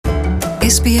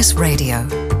SBS Radio।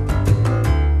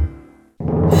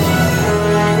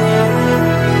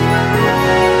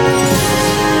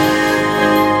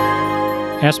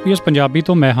 SBS Punjabi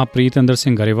ਤੋਂ ਮੈਂ ਹਾਂ ਪ੍ਰੀਤਿੰਦਰ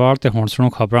ਸਿੰਘ ਗਰੇਵਾਲ ਤੇ ਹੁਣ ਸੁਣੋ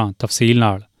ਖਬਰਾਂ ਤਫਸੀਲ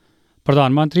ਨਾਲ।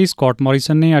 ਪ੍ਰਧਾਨ ਮੰਤਰੀ ਸਕਾਟ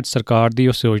ਮੋਰਿਸਨ ਨੇ ਅੱਜ ਸਰਕਾਰ ਦੀ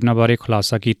ਉਸ ਯੋਜਨਾ ਬਾਰੇ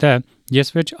ਖੁਲਾਸਾ ਕੀਤਾ ਹੈ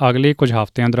ਜਿਸ ਵਿੱਚ ਅਗਲੇ ਕੁਝ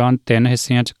ਹਫ਼ਤਿਆਂ ਦੌਰਾਨ 3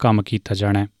 ਹਿੱਸਿਆਂ 'ਚ ਕੰਮ ਕੀਤਾ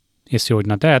ਜਾਣਾ ਹੈ। ਇਸ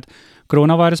ਯੋਜਨਾ ਤਹਿਤ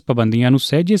ਕੋਰੋਨਾ ਵਾਇਰਸ ਪਾਬੰਦੀਆਂ ਨੂੰ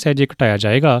ਸਹਿਜੇ ਘਟਾਇਆ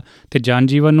ਜਾਏਗਾ ਤੇ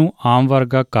ਜਨਜੀਵਨ ਨੂੰ ਆਮ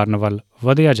ਵਰਗਾ ਕਰਨ ਵੱਲ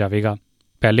ਵਧਿਆ ਜਾਵੇਗਾ।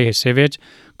 ਪਹਿਲੇ ਹਿੱਸੇ ਵਿੱਚ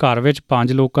ਘਰ ਵਿੱਚ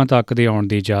 5 ਲੋਕਾਂ ਤੱਕ ਦੇ ਆਉਣ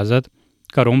ਦੀ ਇਜਾਜ਼ਤ,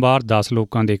 ਘਰੋਂ ਬਾਹਰ 10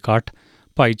 ਲੋਕਾਂ ਦੇ ਇਕੱਠ,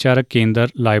 ਭਾਈਚਾਰਕ ਕੇਂਦਰ,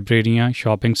 ਲਾਇਬ੍ਰੇਰੀਆਂ,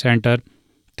 ਸ਼ਾਪਿੰਗ ਸੈਂਟਰ,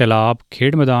 ਤਲਾਬ,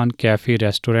 ਖੇਡ ਮੈਦਾਨ, ਕੈਫੇ,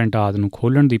 ਰੈਸਟੋਰੈਂਟ ਆਦਿ ਨੂੰ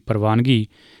ਖੋਲ੍ਹਣ ਦੀ ਪ੍ਰਵਾਨਗੀ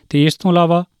ਤੇ ਇਸ ਤੋਂ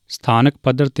ਇਲਾਵਾ ਸਥਾਨਕ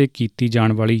ਪੱਧਰ 'ਤੇ ਕੀਤੀ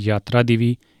ਜਾਣ ਵਾਲੀ ਯਾਤਰਾ ਦੀ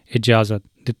ਵੀ ਇਜਾਜ਼ਤ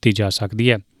ਦਿੱਤੀ ਜਾ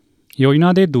ਸਕਦੀ ਹੈ।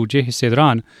 ਯੋਜਨਾ ਦੇ ਦੂਜੇ ਹਿੱਸੇ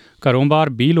ਦੌਰਾਨ ਘਰੋਂ ਬਾਹਰ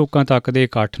 20 ਲੋਕਾਂ ਤੱਕ ਦੇ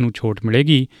ਇਕੱਠ ਨੂੰ ਛੋਟ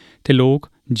ਮਿਲੇਗੀ ਤੇ ਲੋਕ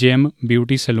ਜਿਮ,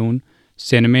 ਬਿਊਟੀ ਸੈਲੂਨ,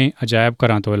 ਸਿਨੇਮੇ, ਅਜਾਇਬ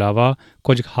ਘਰਾਂ ਤੋਂ ਇਲਾਵਾ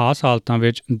ਕੁਝ ਖਾਸ ਹਾਲਤਾਂ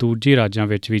ਵਿੱਚ ਦੂਜੇ ਰਾਜਾਂ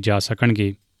ਵਿੱਚ ਵੀ ਜਾ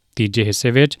ਸਕਣਗੇ। ਤੀਜੇ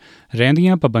ਹਿੱਸੇ ਵਿੱਚ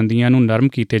ਰਹਿੰਦੀਆਂ ਪਾਬੰਦੀਆਂ ਨੂੰ ਨਰਮ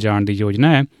ਕੀਤੇ ਜਾਣ ਦੀ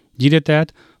ਯੋਜਨਾ ਹੈ, ਜਿਹਦੇ ਤਹਿਤ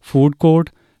food court,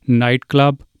 night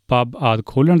club, pub ਆਦਿ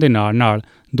ਖੋਲ੍ਹਣ ਦੇ ਨਾਲ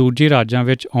ਦੂਜੇ ਰਾਜਾਂ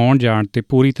ਵਿੱਚ ਆਉਣ ਜਾਣ 'ਤੇ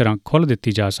ਪੂਰੀ ਤਰ੍ਹਾਂ ਖੁੱਲ੍ਹ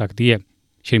ਦਿੱਤੀ ਜਾ ਸਕਦੀ ਹੈ।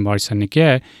 ਸ਼੍ਰੀ ਮੋਰਿਸਨ ਨੇ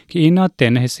ਕਿਹਾ ਕਿ ਇਹਨਾਂ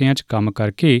 3 ਹਿੱਸਿਆਂ 'ਚ ਕੰਮ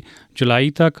ਕਰਕੇ ਜੁਲਾਈ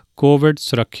ਤੱਕ ਕੋਵਿਡ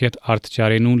ਸੁਰੱਖਿਅਤ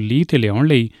ਅਰਥਚਾਰੇ ਨੂੰ ਲੀਹ 'ਤੇ ਲਿਆਉਣ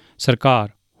ਲਈ ਸਰਕਾਰ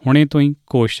ਹੁਣੇ ਤੋਂ ਹੀ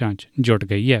ਕੋਸ਼ਿਸ਼ਾਂ 'ਚ ਜੁਟ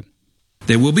ਗਈ ਹੈ।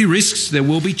 There will be risks, there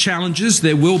will be challenges,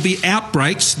 there will be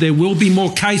outbreaks, there will be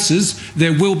more cases,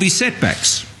 there will be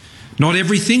setbacks. Not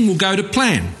everything will go to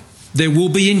plan. There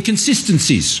will be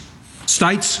inconsistencies.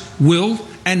 States will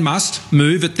and must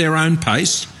move at their own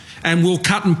pace and will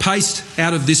cut and paste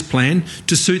out of this plan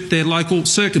to suit their local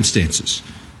circumstances.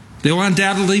 There will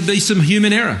undoubtedly be some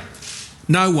human error.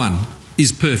 No one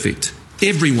is perfect.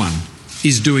 Everyone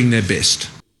is doing their best.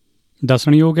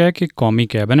 ਦੱਸਣਯੋਗ ਹੈ ਕਿ ਕੌਮੀ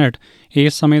cabinet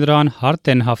ਇਸ ਸਮੇਂ ਦੌਰਾਨ ਹਰ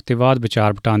 3 ਹਫ਼ਤੇ ਬਾਅਦ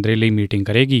ਵਿਚਾਰ ਵਟਾਂਦਰੇ ਲਈ ਮੀਟਿੰਗ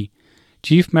ਕਰੇਗੀ।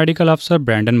 ਚੀਫ ਮੈਡੀਕਲ ਅਫਸਰ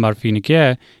ਬ੍ਰੈਂਡਨ ਮਰਫੀ ਨੇ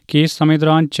ਕਿਹਾ ਕਿ ਇਸ ਸਮੇਂ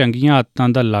ਦੌਰਾਨ ਚੰਗੀਆਂ ਆਦਤਾਂ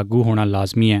ਦਾ ਲਾਗੂ ਹੋਣਾ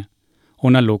ਲਾਜ਼ਮੀ ਹੈ।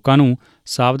 ਉਹਨਾਂ ਲੋਕਾਂ ਨੂੰ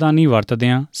ਸਾਵਧਾਨੀ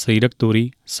ਵਰਤਦਿਆਂ ਸਰੀਰਕ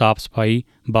ਦੂਰੀ, ਸਾਫ਼ ਸਫਾਈ,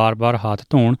 ਬਾਰ-ਬਾਰ ਹੱਥ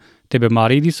ਧੋਣ ਤੇ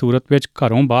ਬਿਮਾਰੀ ਦੀ ਸੂਰਤ ਵਿੱਚ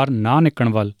ਘਰੋਂ ਬਾਹਰ ਨਾ ਨਿਕਲਣ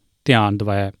ਵੱਲ ਧਿਆਨ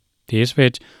ਦਿਵਾਇਆ ਤੇ ਇਸ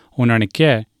ਵਿੱਚ ਉਹਨਾਂ ਨੇ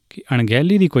ਕਿਹਾ ਕਿ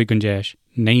ਅਣਗਹਿਲੀ ਦੀ ਕੋਈ ਗੁੰਜਾਇਸ਼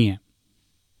ਨਹੀਂ ਹੈ।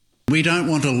 We don't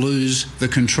want to lose the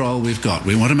control we've got.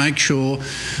 We want to make sure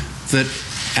that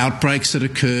outbreaks that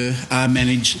occur are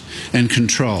managed and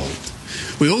controlled.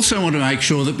 We also want to make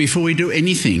sure that before we do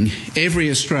anything, every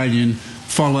Australian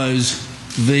follows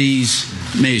these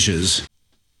measures.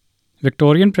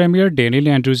 Victorian premier Daniel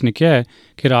Andrews ਨੇ ਕਿਹਾ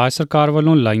ਕਿ ਰਾਜ ਸਰਕਾਰ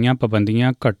ਵੱਲੋਂ ਲਾਈਆਂ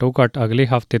ਪਾਬੰਦੀਆਂ ਘੱਟੋ-ਘੱਟ ਅਗਲੇ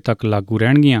ਹਫ਼ਤੇ ਤੱਕ ਲਾਗੂ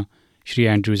ਰਹਿਣਗੀਆਂ। ਸ਼੍ਰੀ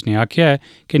ਐਂਡਰੂਜ਼ ਨੇ ਆਖਿਆ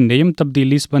ਕਿ ਨਿਯਮ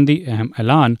ਤਬਦੀਲੀ ਸੰਬੰਧੀ ਅਹਿਮ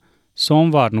ਐਲਾਨ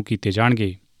ਸੋਮਵਾਰ ਨੂੰ ਕੀਤੇ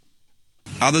ਜਾਣਗੇ।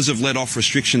 Others have let off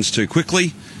restrictions too quickly.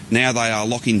 Now they are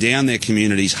locking down their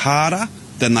communities harder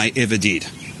than they ever did.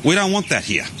 We don't want that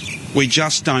here. We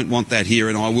just don't want that here,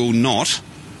 and I will not,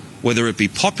 whether it be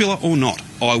popular or not,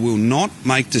 I will not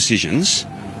make decisions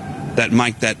that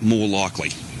make that more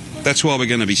likely. That's why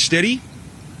we're going to be steady,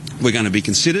 we're going to be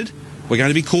considered, we're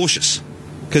going to be cautious,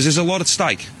 because there's a lot at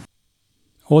stake.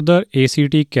 ਉੱਧਰ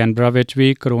ACT Canberra ਵਿੱਚ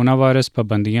ਵੀ corona virus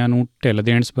ਪਾਬੰਦੀਆਂ ਨੂੰ ਢਿੱਲ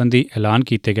ਦੇਣ ਸੰਬੰਧੀ ਐਲਾਨ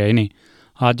ਕੀਤੇ ਗਏ ਨੇ।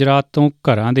 ਅੱਜ ਰਾਤ ਤੋਂ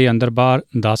ਘਰਾਂ ਦੇ ਅੰਦਰ ਬਾਹਰ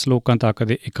 10 ਲੋਕਾਂ ਤੱਕ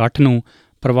ਦੇ ਇਕੱਠ ਨੂੰ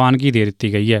ਪ੍ਰਵਾਨਗੀ ਦੇ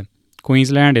ਦਿੱਤੀ ਗਈ ਹੈ।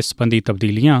 ਕੁਈਨਜ਼ਲੈਂਡ ਇਸ ਸੰਬੰਧੀ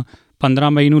ਤਬਦੀਲੀਆਂ 15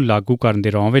 ਮਈ ਨੂੰ ਲਾਗੂ ਕਰਨ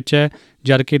ਦੇ ਰੌਂਅ ਵਿੱਚ ਹੈ,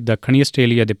 ਜਦਕਿ ਦੱਖਣੀ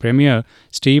ਆਸਟ੍ਰੇਲੀਆ ਦੇ ਪ੍ਰੀਮੀਅਰ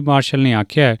ਸਟੀਵ ਮਾਰਸ਼ਲ ਨੇ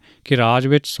ਆਖਿਆ ਕਿ ਰਾਜ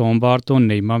ਵਿੱਚ ਸੋਮਵਾਰ ਤੋਂ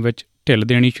ਨਿਯਮਾਂ ਵਿੱਚ ਢਿੱਲ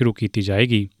ਦੇਣੀ ਸ਼ੁਰੂ ਕੀਤੀ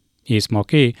ਜਾਏਗੀ। ਇਸ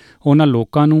ਮੌਕੇ ਉਹਨਾਂ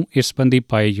ਲੋਕਾਂ ਨੂੰ ਇਸ ਸੰਬੰਧੀ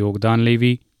ਪਾਏ ਯੋਗਦਾਨ ਲਈ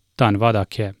ਵੀ ਧੰਨਵਾਦ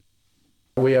ਆਖਿਆ।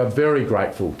 We are very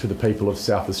grateful to the people of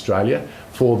South Australia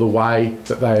for the way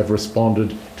that they have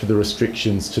responded to the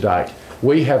restrictions to date.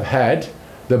 We have had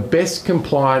the best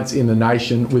compliance in the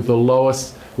nation with the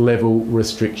lowest level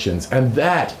restrictions, and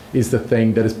that is the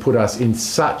thing that has put us in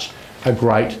such a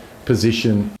great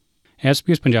position.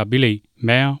 SBS Punjabi ਲਈ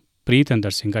ਮੈਂ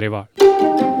Pritinder Singh Grewal.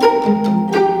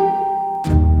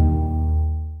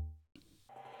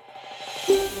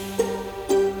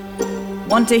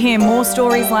 Want to hear more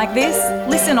stories like this?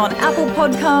 Listen on Apple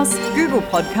Podcasts, Google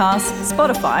Podcasts,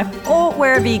 Spotify, or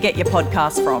wherever you get your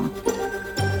podcasts from.